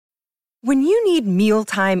When you need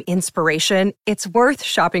mealtime inspiration, it's worth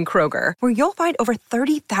shopping Kroger, where you'll find over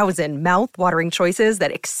 30,000 mouth-watering choices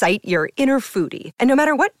that excite your inner foodie. And no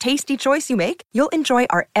matter what tasty choice you make, you'll enjoy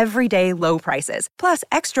our everyday low prices, plus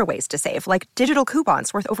extra ways to save, like digital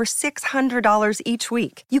coupons worth over $600 each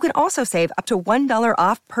week. You can also save up to $1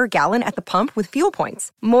 off per gallon at the pump with fuel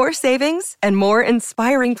points. More savings and more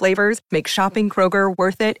inspiring flavors make shopping Kroger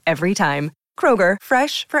worth it every time. Kroger,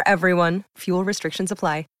 fresh for everyone. Fuel restrictions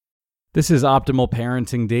apply. This is Optimal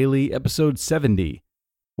Parenting Daily, episode 70.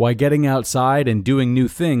 Why Getting Outside and Doing New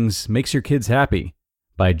Things Makes Your Kids Happy,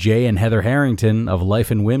 by Jay and Heather Harrington of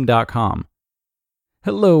lifeandwhim.com.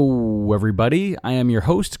 Hello, everybody. I am your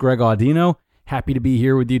host, Greg Audino. Happy to be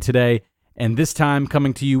here with you today, and this time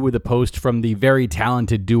coming to you with a post from the very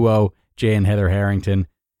talented duo, Jay and Heather Harrington.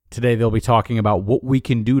 Today they'll be talking about what we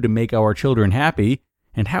can do to make our children happy,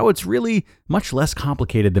 and how it's really much less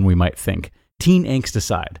complicated than we might think. Teen angst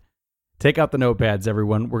aside. Take out the notepads,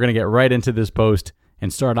 everyone. We're going to get right into this post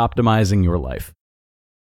and start optimizing your life.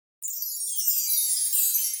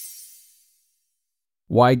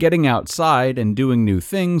 Why Getting Outside and Doing New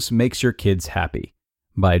Things Makes Your Kids Happy,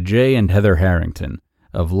 by Jay and Heather Harrington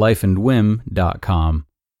of lifeandwhim.com.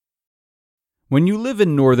 When you live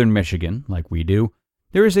in northern Michigan, like we do,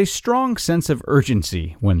 there is a strong sense of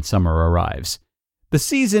urgency when summer arrives. The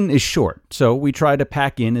season is short, so we try to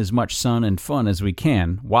pack in as much sun and fun as we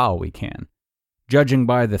can while we can. Judging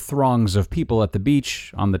by the throngs of people at the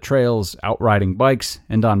beach, on the trails, out riding bikes,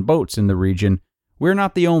 and on boats in the region, we're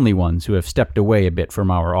not the only ones who have stepped away a bit from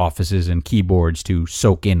our offices and keyboards to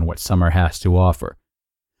soak in what summer has to offer.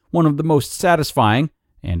 One of the most satisfying,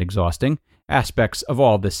 and exhausting, aspects of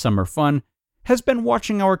all this summer fun has been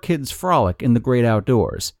watching our kids frolic in the great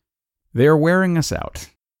outdoors. They're wearing us out,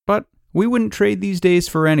 but we wouldn't trade these days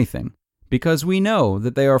for anything, because we know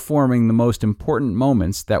that they are forming the most important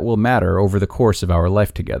moments that will matter over the course of our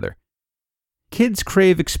life together. Kids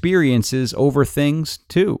crave experiences over things,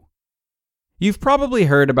 too. You've probably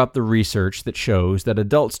heard about the research that shows that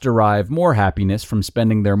adults derive more happiness from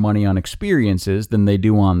spending their money on experiences than they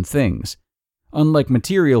do on things. Unlike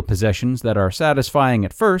material possessions that are satisfying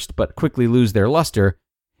at first but quickly lose their luster,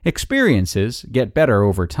 experiences get better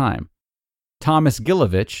over time. Thomas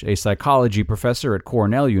Gilovich, a psychology professor at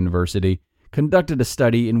Cornell University, conducted a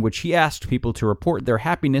study in which he asked people to report their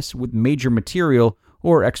happiness with major material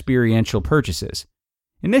or experiential purchases.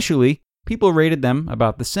 Initially, people rated them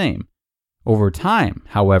about the same. Over time,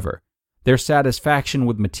 however, their satisfaction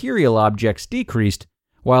with material objects decreased,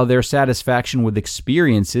 while their satisfaction with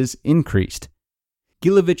experiences increased.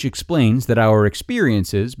 Gilovich explains that our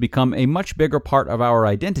experiences become a much bigger part of our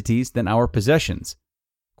identities than our possessions.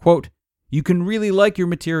 Quote, "You can really like your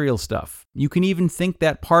material stuff. You can even think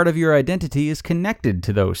that part of your identity is connected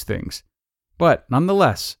to those things. But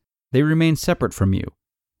nonetheless, they remain separate from you.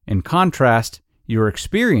 In contrast, your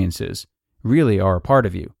experiences really are a part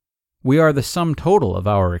of you. We are the sum total of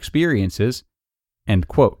our experiences." End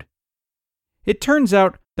quote. It turns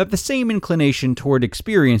out that the same inclination toward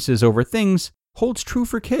experiences over things holds true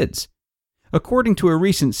for kids. According to a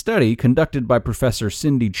recent study conducted by Professor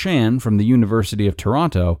Cindy Chan from the University of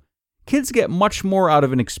Toronto, kids get much more out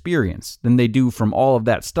of an experience than they do from all of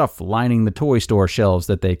that stuff lining the toy store shelves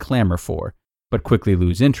that they clamor for, but quickly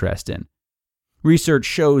lose interest in. Research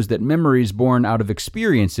shows that memories born out of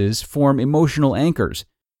experiences form emotional anchors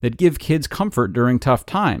that give kids comfort during tough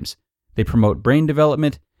times. They promote brain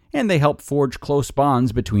development, and they help forge close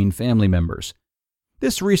bonds between family members.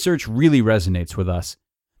 This research really resonates with us.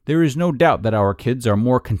 There is no doubt that our kids are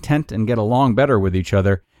more content and get along better with each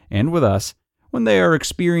other, and with us, when they are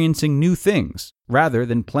experiencing new things, rather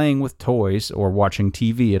than playing with toys or watching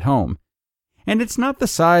TV at home. And it's not the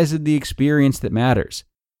size of the experience that matters.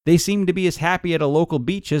 They seem to be as happy at a local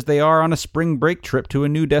beach as they are on a spring break trip to a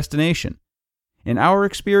new destination. In our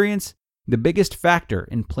experience, the biggest factor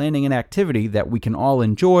in planning an activity that we can all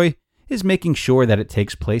enjoy is making sure that it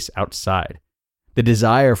takes place outside. The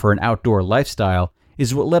desire for an outdoor lifestyle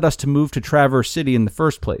is what led us to move to Traverse City in the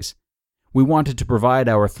first place. We wanted to provide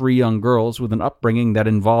our 3 young girls with an upbringing that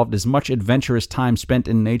involved as much adventurous time spent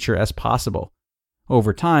in nature as possible.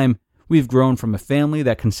 Over time, we've grown from a family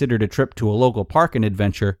that considered a trip to a local park an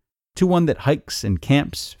adventure to one that hikes and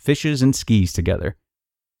camps, fishes, and skis together.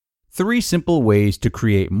 3 simple ways to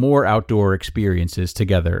create more outdoor experiences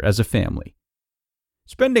together as a family.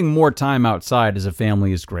 Spending more time outside as a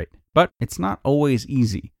family is great, but it's not always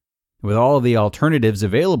easy. With all of the alternatives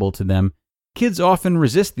available to them, kids often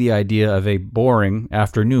resist the idea of a boring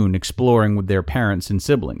afternoon exploring with their parents and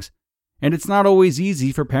siblings. And it's not always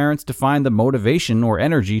easy for parents to find the motivation or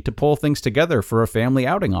energy to pull things together for a family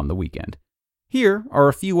outing on the weekend. Here are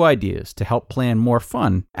a few ideas to help plan more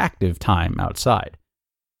fun, active time outside.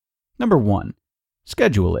 Number 1.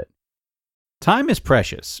 Schedule it. Time is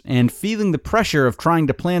precious, and feeling the pressure of trying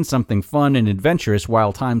to plan something fun and adventurous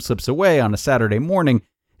while time slips away on a Saturday morning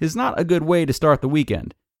is not a good way to start the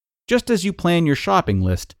weekend. Just as you plan your shopping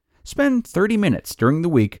list, spend 30 minutes during the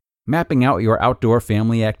week mapping out your outdoor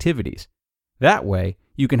family activities. That way,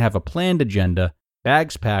 you can have a planned agenda,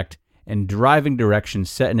 bags packed, and driving directions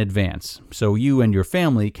set in advance, so you and your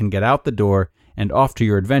family can get out the door and off to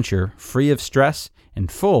your adventure free of stress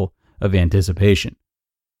and full of anticipation.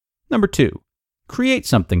 Number 2. Create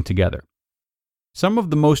something together. Some of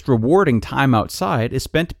the most rewarding time outside is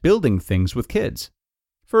spent building things with kids.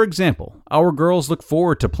 For example, our girls look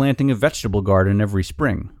forward to planting a vegetable garden every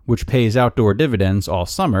spring, which pays outdoor dividends all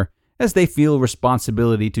summer as they feel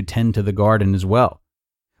responsibility to tend to the garden as well.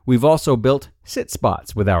 We've also built sit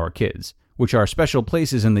spots with our kids, which are special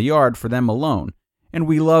places in the yard for them alone, and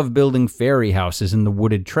we love building fairy houses in the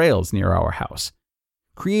wooded trails near our house.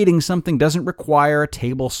 Creating something doesn't require a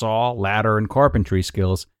table saw, ladder, and carpentry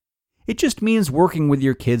skills. It just means working with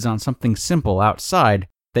your kids on something simple outside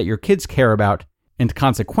that your kids care about and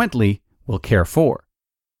consequently will care for.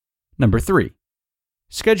 Number 3.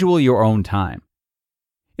 Schedule your own time.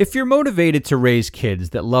 If you're motivated to raise kids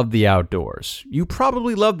that love the outdoors, you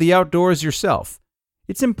probably love the outdoors yourself.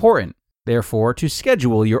 It's important, therefore, to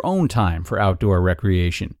schedule your own time for outdoor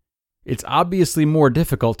recreation. It's obviously more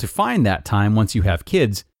difficult to find that time once you have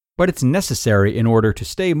kids, but it's necessary in order to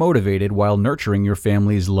stay motivated while nurturing your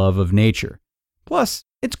family's love of nature. Plus,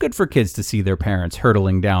 it's good for kids to see their parents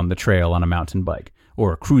hurtling down the trail on a mountain bike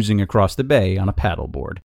or cruising across the bay on a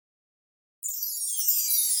paddleboard.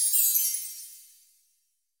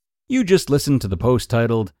 You just listened to the post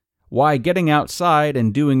titled, Why Getting Outside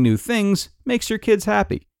and Doing New Things Makes Your Kids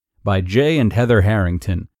Happy by Jay and Heather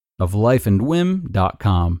Harrington of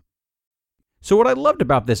lifeandwhim.com. So what I loved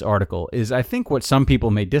about this article is I think what some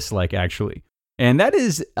people may dislike actually, and that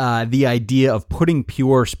is the idea of putting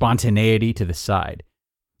pure spontaneity to the side.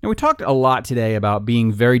 And we talked a lot today about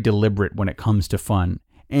being very deliberate when it comes to fun.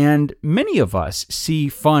 And many of us see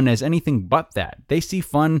fun as anything but that. They see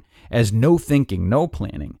fun as no thinking, no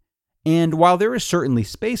planning. And while there is certainly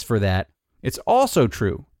space for that, it's also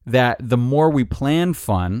true that the more we plan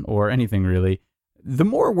fun, or anything really, the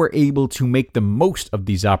more we're able to make the most of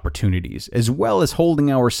these opportunities, as well as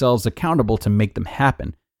holding ourselves accountable to make them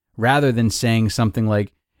happen, rather than saying something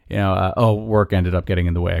like, work ended up getting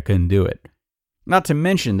in the way, I couldn't do it. Not to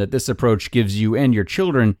mention that this approach gives you and your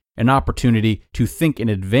children an opportunity to think in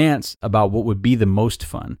advance about what would be the most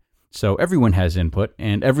fun. So everyone has input,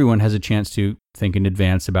 and everyone has a chance to think in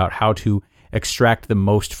advance about how to extract the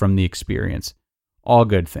most from the experience. All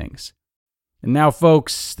good things. And now,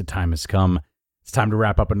 folks, the time has come. It's time to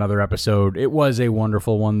wrap up another episode. It was a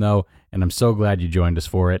wonderful one, though, and I'm so glad you joined us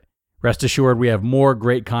for it. Rest assured, we have more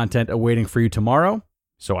great content awaiting for you tomorrow,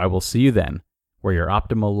 so I will see you then, where your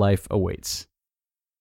optimal life awaits.